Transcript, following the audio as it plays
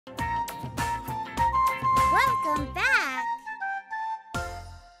Welcome back.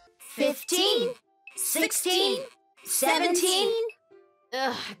 15, 16, 17.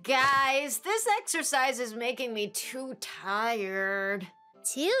 Ugh, guys, this exercise is making me too tired.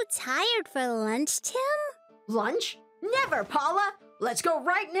 Too tired for lunch, Tim? Lunch? Never, Paula. Let's go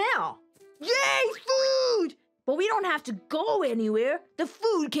right now. Yay, food! But we don't have to go anywhere. The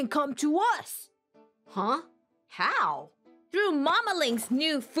food can come to us. Huh? How? Through Mama Ling's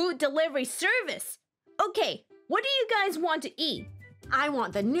new food delivery service. Okay, what do you guys want to eat? I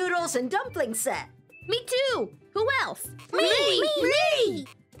want the noodles and dumpling set. Me too. Who else? Me!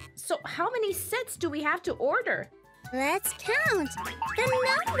 So how many sets do we have to order? Let's count.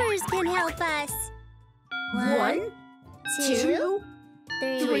 The numbers can help us. 1, 2,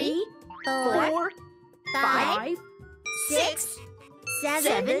 3, 4, 5, 6,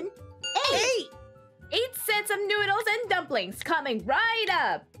 7, 8. 8 sets of noodles and dumplings coming right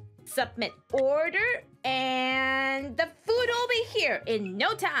up. Submit order and the food will be here in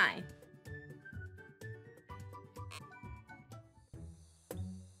no time.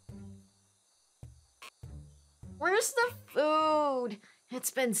 Where's the food?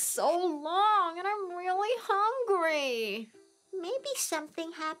 It's been so long and I'm really hungry. Maybe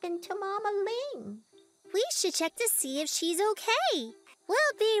something happened to Mama Ling. We should check to see if she's okay.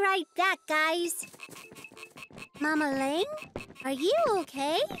 We'll be right back, guys. Mama Ling, are you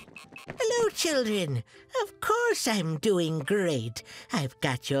okay? Hello, children. Of course I'm doing great. I've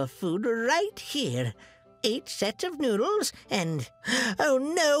got your food right here. 8 sets of noodles and... Oh,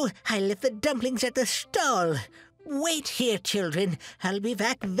 no, I left the dumplings at the stall. Wait here, children. I'll be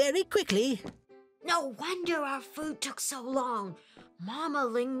back very quickly. No wonder our food took so long. Mama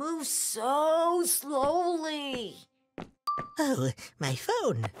Ling moves so slowly. Oh, my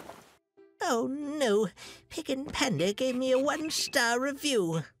phone. Oh, no. Pig and Panda gave me a 1-star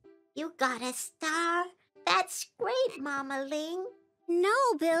review. You got a star? That's great, Mama Ling. No,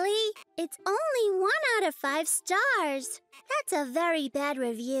 Billy. It's only 1 out of 5 stars. That's a very bad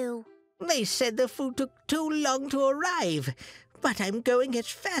review. They said the food took too long to arrive, but I'm going as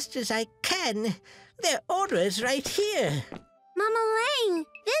fast as I can. Their order is right here. Mama Ling,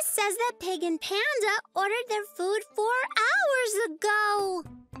 this says that Pig and Panda ordered their food 4 hours ago.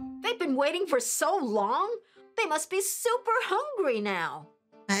 They've been waiting for so long. They must be super hungry now.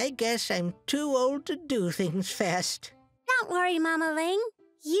 I guess I'm too old to do things fast. Don't worry, Mama Ling.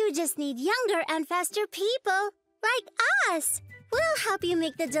 You just need younger and faster people, like us. We'll help you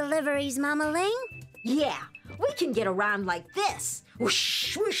make the deliveries, Mama Ling. Yeah, we can get around like this.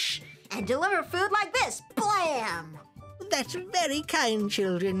 Whoosh, whoosh, and deliver food like this. Blam! That's very kind,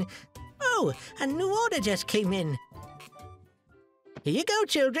 children. Oh, a new order just came in. Here you go,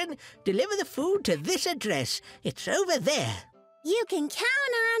 children. Deliver the food to this address. It's over there. You can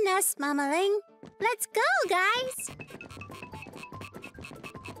count on us, Mama Ling. Let's go, guys.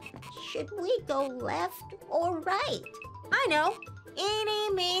 Should we go left or right? I know.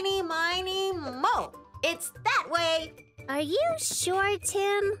 Eeny, meeny, miny, mo. It's that way. Are you sure,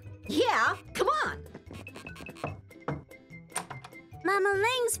 Tim? Yeah, come on. Mama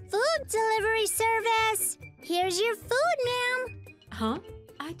Ling's food delivery service. Here's your food, ma'am. Huh?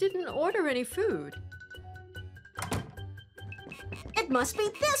 I didn't order any food. It must be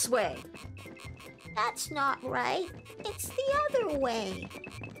this way. That's not right. It's the other way.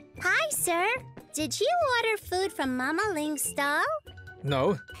 Hi, sir. Did you order food from Mama Ling's stall?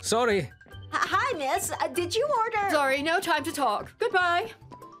 No, sorry. Hi, miss. Did you order... Sorry, no time to talk. Goodbye.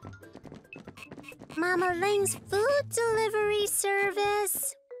 Mama Ling's food delivery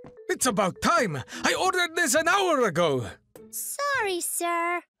service. It's about time. I ordered this an hour ago. Sorry,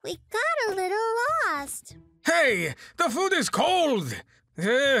 sir. We got a little lost. Hey, the food is cold.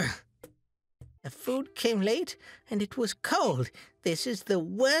 The food came late and it was cold. This is the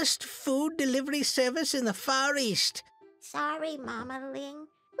worst food delivery service in the Far East. Sorry, Mama Ling.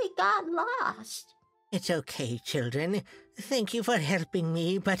 We got lost. It's okay, children. Thank you for helping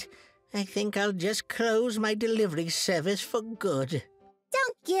me, but I think I'll just close my delivery service for good.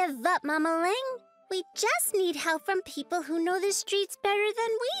 Don't give up, Mama Ling. We just need help from people who know the streets better than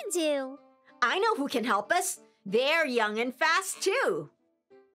we do. I know who can help us. They're young and fast, too.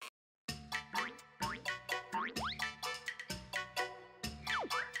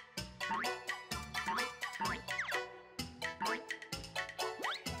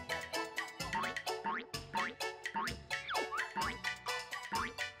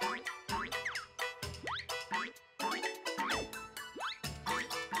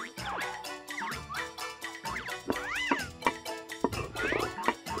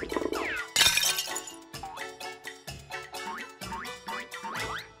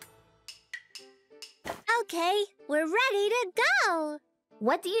 Okay, we're ready to go.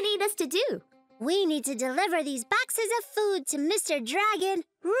 What do you need us to do? We need to deliver these boxes of food to Mr. Dragon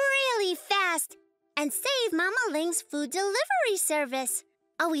really fast and save Mama Ling's food delivery service.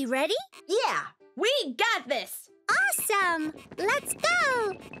 Are we ready? Yeah. We got this! Awesome! Let's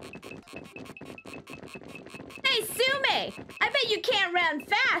go! Hey, Sume! I bet you can't run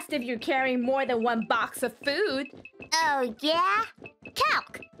fast if you're carrying more than one box of food. Oh, yeah?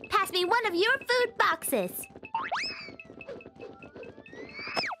 Calc, pass me one of your food boxes.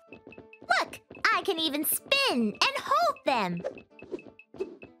 Look, I can even spin and hold them.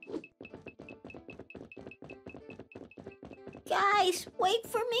 Guys, wait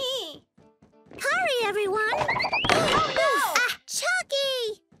for me. Hurry, everyone! Oh, no! Ah,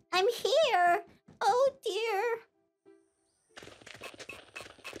 Chucky! I'm here. Oh, dear.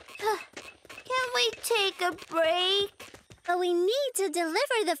 Can we take a break? But we need to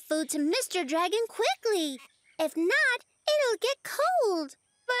deliver the food to Mr. Dragon quickly. If not, it'll get cold.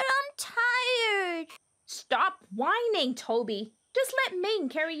 But I'm tired. Stop whining, Toby. Just let Ming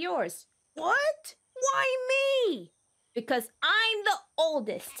carry yours. What? Why me? Because I'm the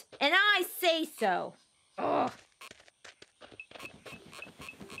oldest, and I say so. Ugh.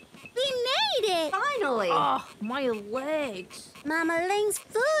 We made it! Finally. Oh, my legs. Mama Ling's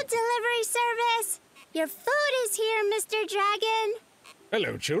food delivery service. Your food is here, Mr. Dragon.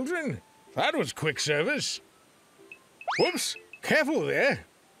 Hello, children. That was quick service. Whoops. Careful there.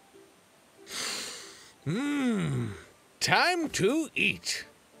 Time to eat.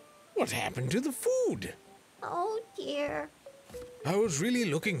 What happened to the food? Oh, dear. I was really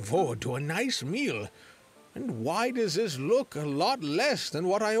looking forward to a nice meal. And why does this look a lot less than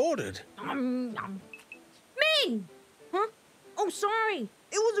what I ordered? Ming! Huh? Oh, sorry.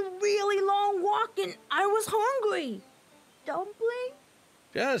 It was a really long walk and I was hungry. Dumpling?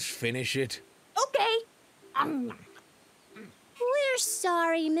 Just finish it. Okay. We're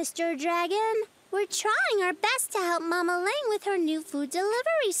sorry, Mr. Dragon. We're trying our best to help Mama Ling with her new food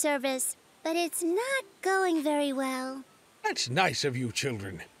delivery service, but it's not going very well. That's nice of you,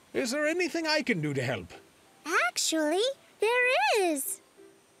 children. Is there anything I can do to help? Actually, there is.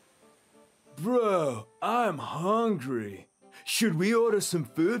 Bro, I'm hungry. Should we order some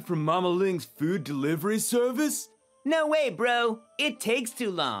food from Mama Ling's food delivery service? No way, bro. It takes too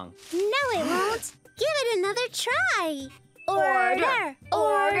long. No, it won't. Give it another try. Order!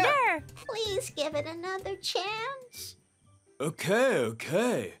 Order! Please give it another chance.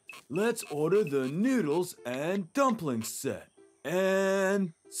 Okay. Let's order the noodles and dumpling set.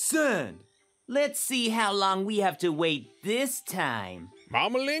 And send. Let's see how long we have to wait this time.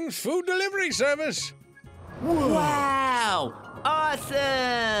 Mama Ling's food delivery service. Wow!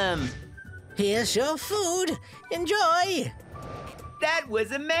 Awesome! Here's your food. Enjoy. That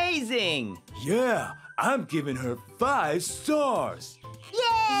was amazing! Yeah, I'm giving her 5 stars.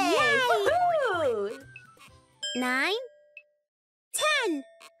 Yay! Woohoo! 9, 10.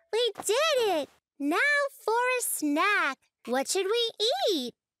 We did it. Now for a snack. What should we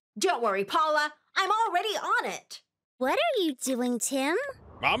eat? Don't worry, Paula. I'm already on it. What are you doing, Tim?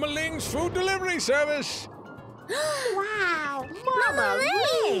 Mama Ling's food delivery service. Wow! Mama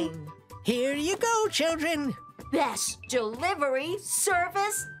Ling! Here you go, children. Best delivery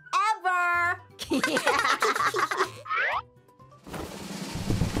service ever!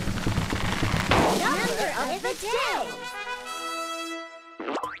 Number of the day.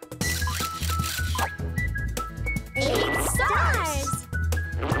 8 stars.